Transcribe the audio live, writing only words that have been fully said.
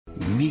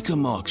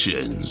Mecum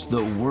Auctions,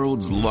 the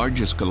world's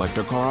largest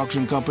collector car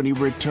auction company,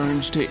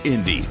 returns to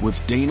Indy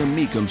with Dana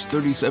Mecum's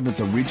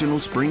 37th Regional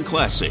Spring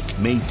Classic,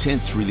 May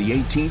 10th through the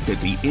 18th at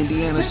the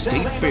Indiana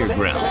State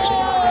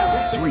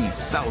Fairgrounds.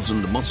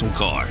 3,000 muscle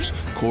cars,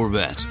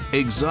 Corvettes,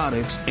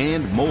 exotics,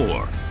 and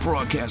more.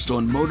 Broadcast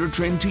on Motor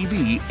Trend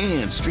TV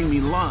and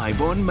streaming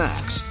live on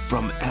Max.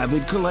 From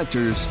avid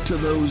collectors to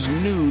those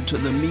new to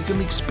the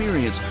Mecum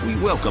experience, we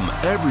welcome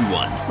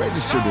everyone.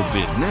 Register to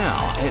bid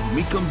now at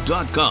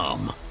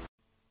Mecum.com.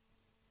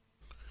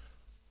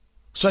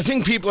 So I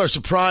think people are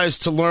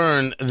surprised to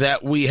learn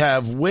that we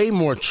have way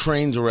more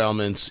train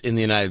derailments in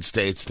the United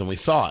States than we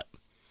thought.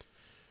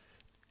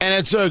 And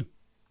it's a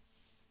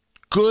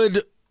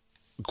good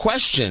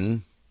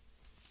question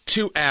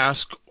to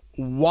ask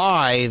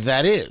why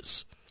that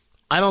is.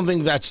 I don't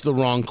think that's the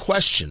wrong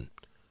question.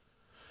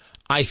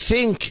 I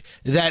think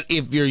that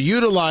if you're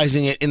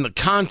utilizing it in the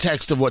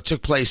context of what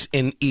took place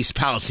in East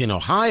Palestine,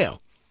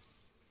 Ohio,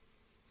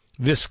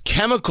 this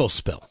chemical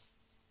spill,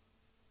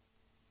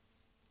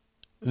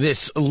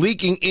 this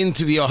leaking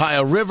into the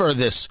Ohio River,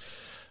 this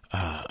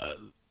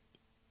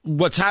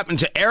what's happened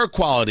to air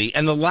quality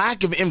and the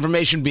lack of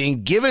information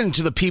being given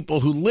to the people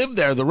who live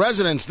there, the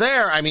residents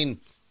there, I mean,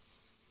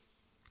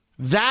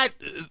 that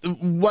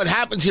what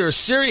happens here is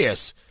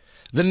serious.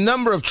 The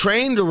number of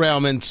train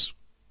derailments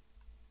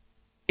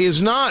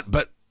is not,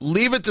 but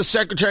leave it to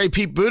Secretary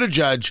Pete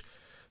Buttigieg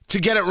to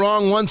get it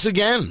wrong once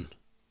again.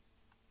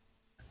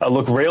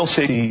 Look, rail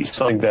safety is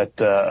something that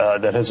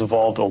has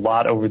evolved a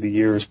lot over the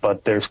years,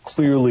 but there's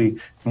clearly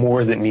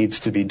more that needs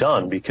to be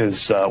done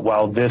because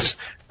while this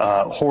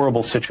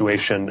horrible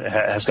situation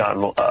has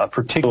gotten a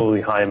particularly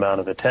high amount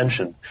of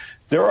attention,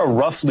 there are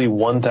roughly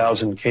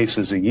 1,000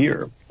 cases a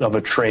year of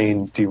a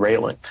train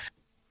derailing.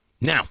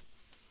 Now,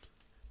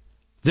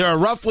 there are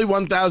roughly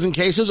 1,000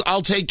 cases.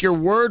 I'll take your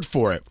word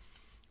for it.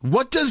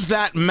 What does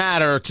that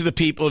matter to the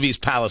people of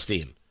East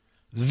Palestine?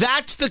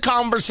 That's the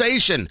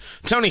conversation.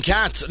 Tony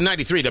Katz,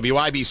 93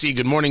 WIBC.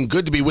 Good morning.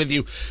 Good to be with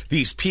you.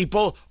 These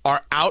people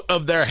are out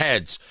of their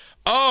heads.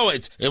 Oh,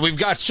 we've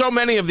got so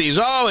many of these.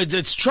 Oh,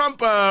 it's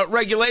Trump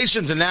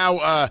regulations. And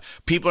now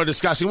people are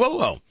discussing,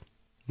 whoa.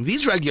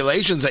 These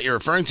regulations that you're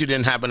referring to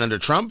didn't happen under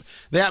Trump.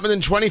 They happened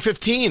in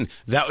 2015.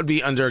 That would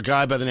be under a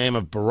guy by the name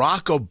of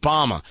Barack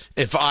Obama,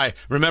 if I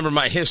remember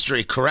my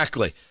history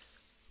correctly.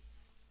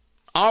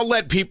 I'll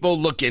let people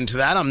look into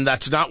that.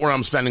 That's not where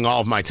I'm spending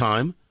all of my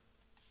time.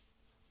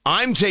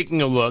 I'm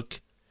taking a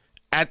look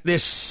at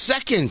this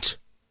second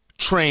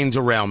train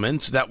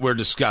derailment that we're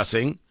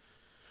discussing.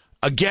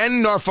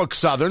 Again, Norfolk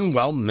Southern,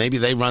 well, maybe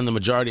they run the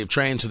majority of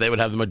trains, so they would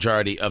have the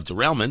majority of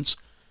derailments,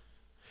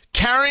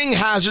 carrying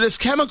hazardous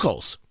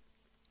chemicals.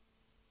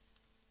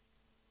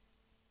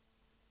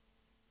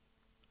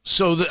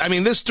 So,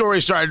 this story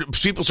started,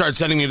 people started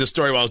sending me this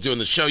story while I was doing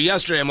the show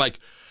yesterday. I'm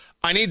like,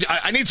 I need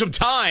some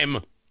time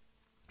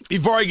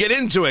before I get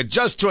into it.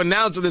 Just to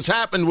announce that this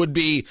happened would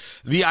be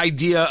the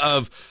idea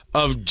of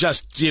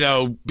just,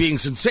 being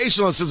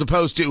sensationalist as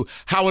opposed to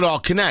how it all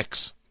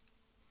connects.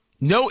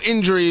 No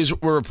injuries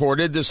were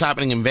reported. This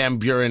happening in Van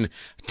Buren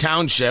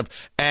Township,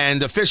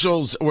 and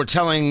officials were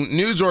telling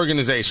news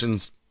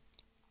organizations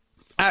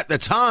at the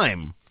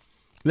time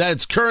that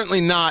it's currently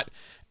not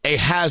a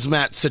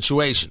hazmat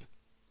situation.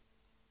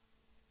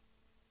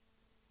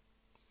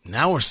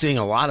 Now we're seeing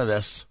a lot of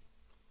this.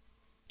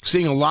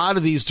 Seeing a lot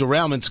of these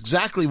derailments.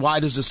 Exactly why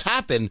does this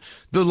happen?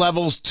 To the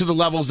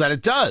levels that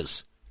it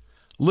does.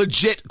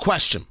 Legit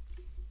question.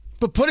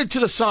 But put it to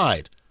the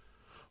side.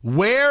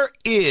 Where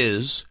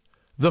is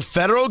the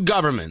federal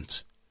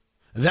government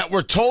that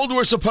we're told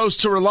we're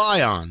supposed to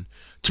rely on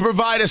to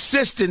provide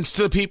assistance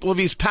to the people of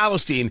East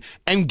Palestine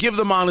and give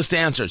them honest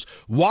answers?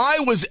 Why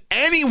was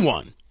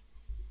anyone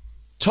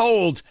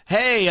told,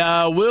 hey,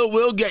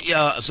 we'll get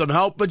you some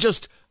help, but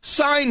just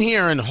sign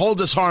here and hold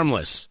us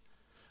harmless?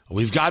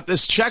 We've got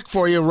this check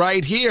for you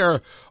right here.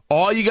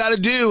 All you got to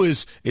do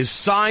is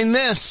sign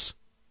this.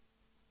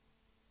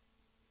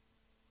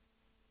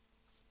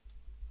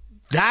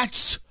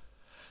 That's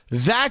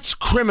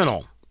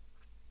criminal.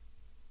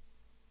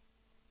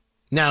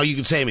 Now, you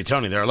can say to me,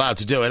 Tony, they're allowed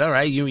to do it. All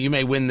right, you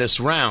may win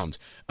this round.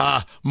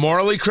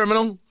 Morally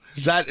criminal?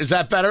 Is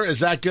that better?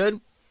 Is that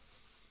good?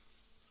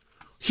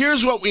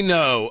 Here's what we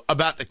know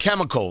about the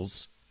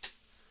chemicals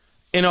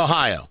in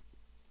Ohio.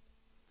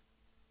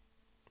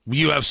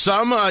 You have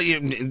some,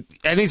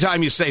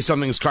 anytime you say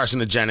something's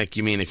carcinogenic,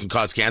 you mean it can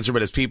cause cancer.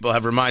 But as people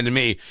have reminded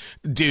me,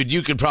 dude,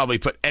 you could probably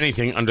put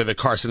anything under the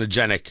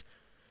carcinogenic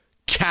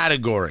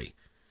category.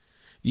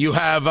 You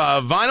have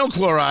vinyl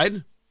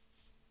chloride.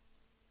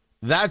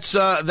 That's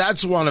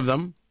one of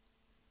them.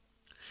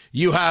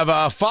 You have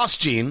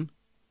phosgene,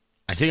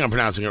 I think I'm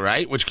pronouncing it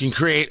right, which can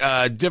create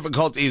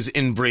difficulties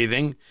in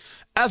breathing.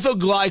 Ethyl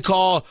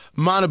glycol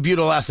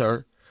monobutyl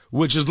ether,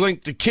 which is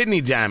linked to kidney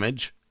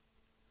damage.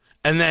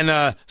 And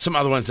then some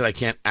other ones that I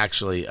can't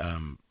actually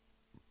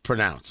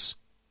pronounce.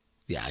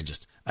 Yeah,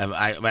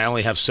 I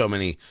only have so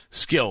many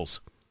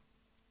skills.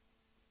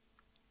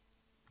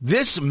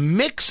 This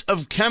mix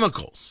of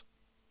chemicals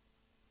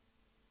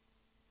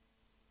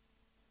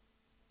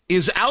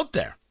is out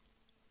there.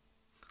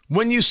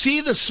 When you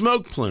see the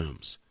smoke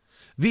plumes,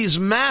 these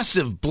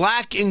massive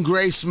black and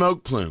gray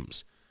smoke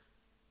plumes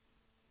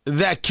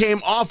that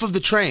came off of the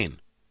train,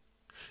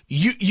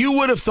 you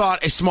would have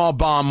thought a small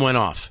bomb went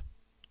off.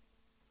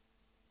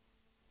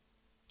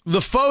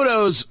 The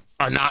photos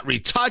are not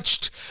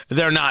retouched.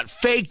 They're not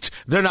faked.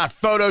 They're not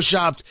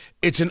photoshopped.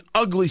 It's an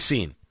ugly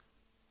scene.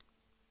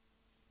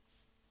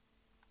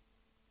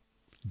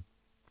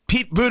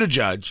 Pete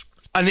Buttigieg,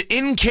 an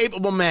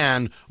incapable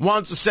man,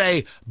 wants to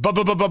say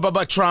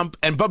Trump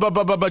and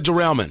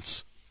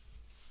derailments.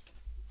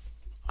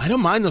 I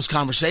don't mind those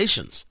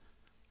conversations,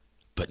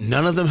 but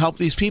none of them help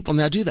these people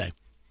now, do they?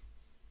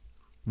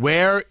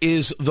 Where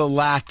is the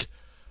lack?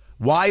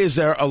 Why is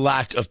there a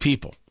lack of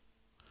people?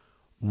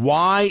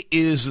 Why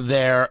is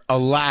there a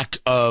lack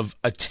of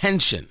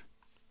attention?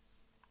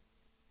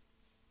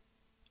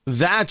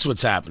 That's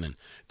what's happening.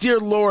 Dear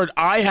Lord,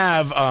 I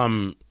have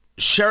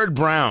Sherrod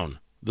Brown,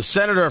 the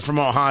senator from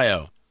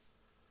Ohio,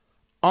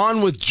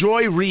 on with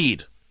Joy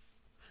Reid.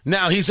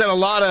 Now, he said a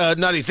lot of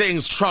nutty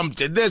things. Trump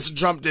did this,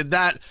 Trump did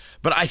that.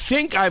 But I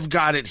think I've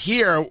got it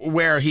here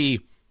where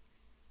he...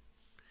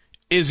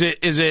 Is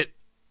it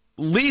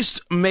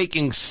least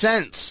making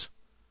sense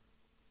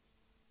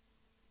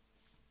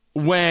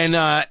when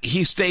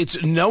he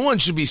states no one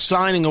should be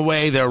signing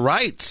away their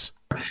rights?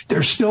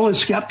 There still is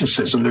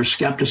skepticism. There's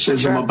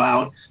skepticism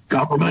about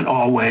government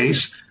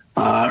always,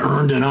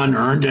 earned and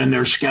unearned, and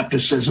there's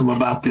skepticism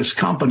about this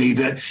company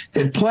that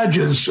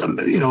pledges, a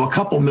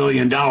couple $1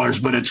 million,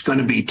 but it's going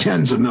to be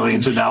tens of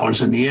millions of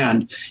dollars in the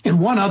end. And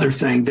one other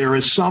thing, there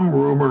is some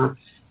rumor,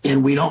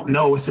 and we don't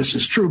know if this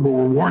is true, but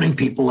we're warning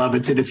people of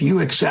it, that if you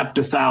accept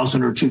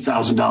 $1,000 or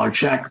 $2,000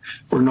 check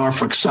from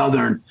Norfolk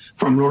Southern,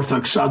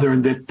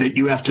 that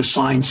you have to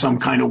sign some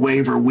kind of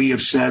waiver. We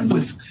have said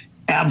with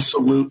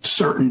absolute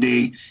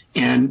certainty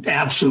and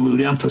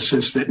absolute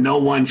emphasis that no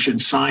one should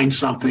sign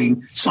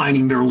something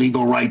signing their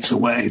legal rights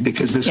away,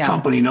 because this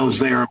company knows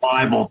they are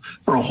liable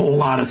for a whole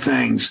lot of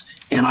things.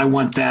 And I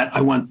want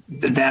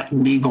that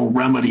legal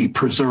remedy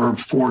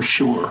preserved for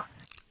sure.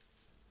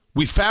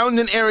 We found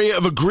an area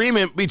of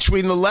agreement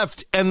between the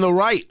left and the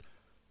right.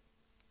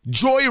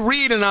 Joy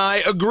Reid and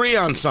I agree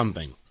on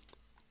something.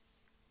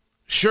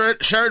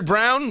 Sherrod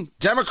Brown,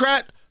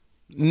 Democrat,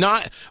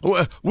 not.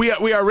 We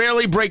are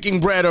rarely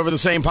breaking bread over the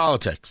same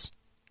politics.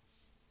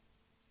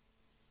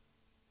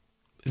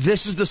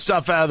 This is the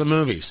stuff out of the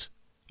movies.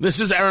 This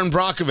is Aaron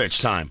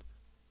Brockovich time.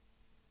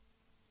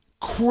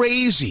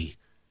 Crazy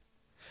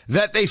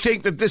that they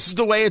think that this is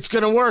the way it's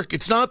going to work.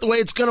 It's not the way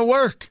it's going to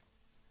work.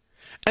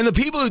 And the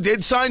people who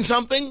did sign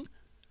something,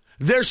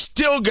 they're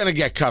still going to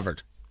get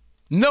covered.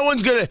 No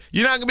one's going to,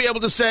 you're not going to be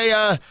able to say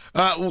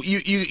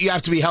you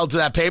have to be held to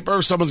that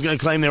paper. Someone's going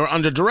to claim they were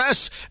under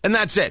duress, and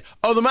that's it.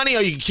 Oh, the money,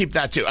 you can keep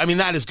that too. I mean,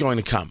 that is going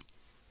to come.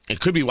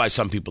 It could be why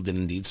some people did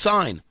indeed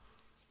sign.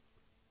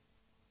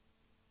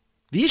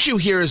 The issue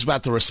here is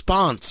about the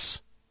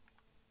response.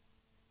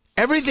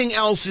 Everything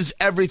else is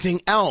everything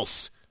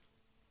else.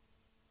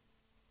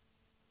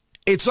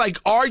 It's like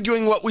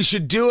arguing what we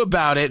should do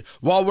about it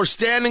while we're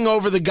standing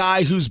over the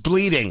guy who's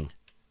bleeding.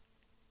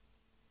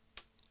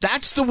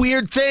 That's the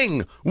weird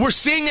thing. We're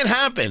seeing it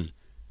happen.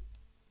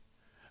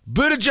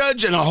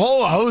 Buttigieg and a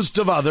whole host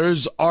of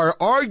others are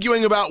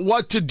arguing about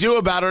what to do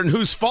about it and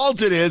whose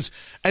fault it is,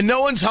 and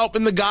no one's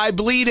helping the guy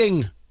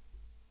bleeding.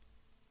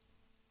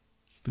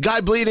 The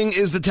guy bleeding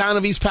is the town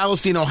of East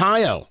Palestine,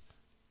 Ohio,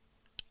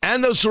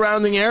 and those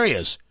surrounding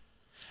areas,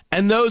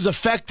 and those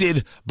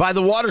affected by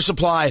the water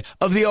supply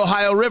of the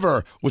Ohio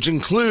River, which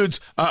includes,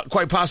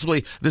 quite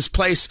possibly, this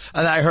place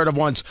that I heard of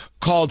once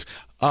called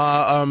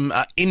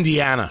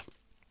Indiana.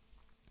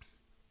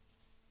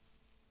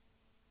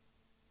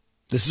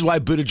 This is why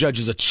Buttigieg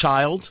is a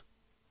child,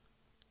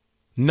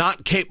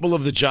 not capable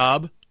of the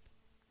job.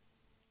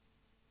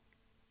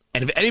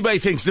 And if anybody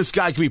thinks this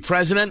guy can be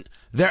president,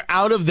 they're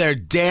out of their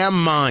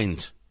damn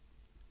mind.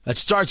 That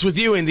starts with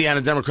you, Indiana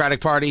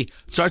Democratic Party.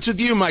 Starts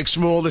with you, Mike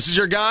Shmuel. This is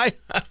your guy.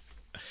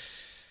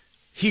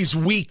 He's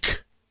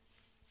weak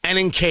and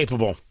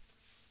incapable.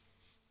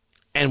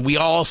 And we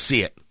all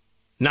see it.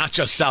 Not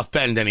just South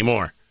Bend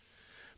anymore.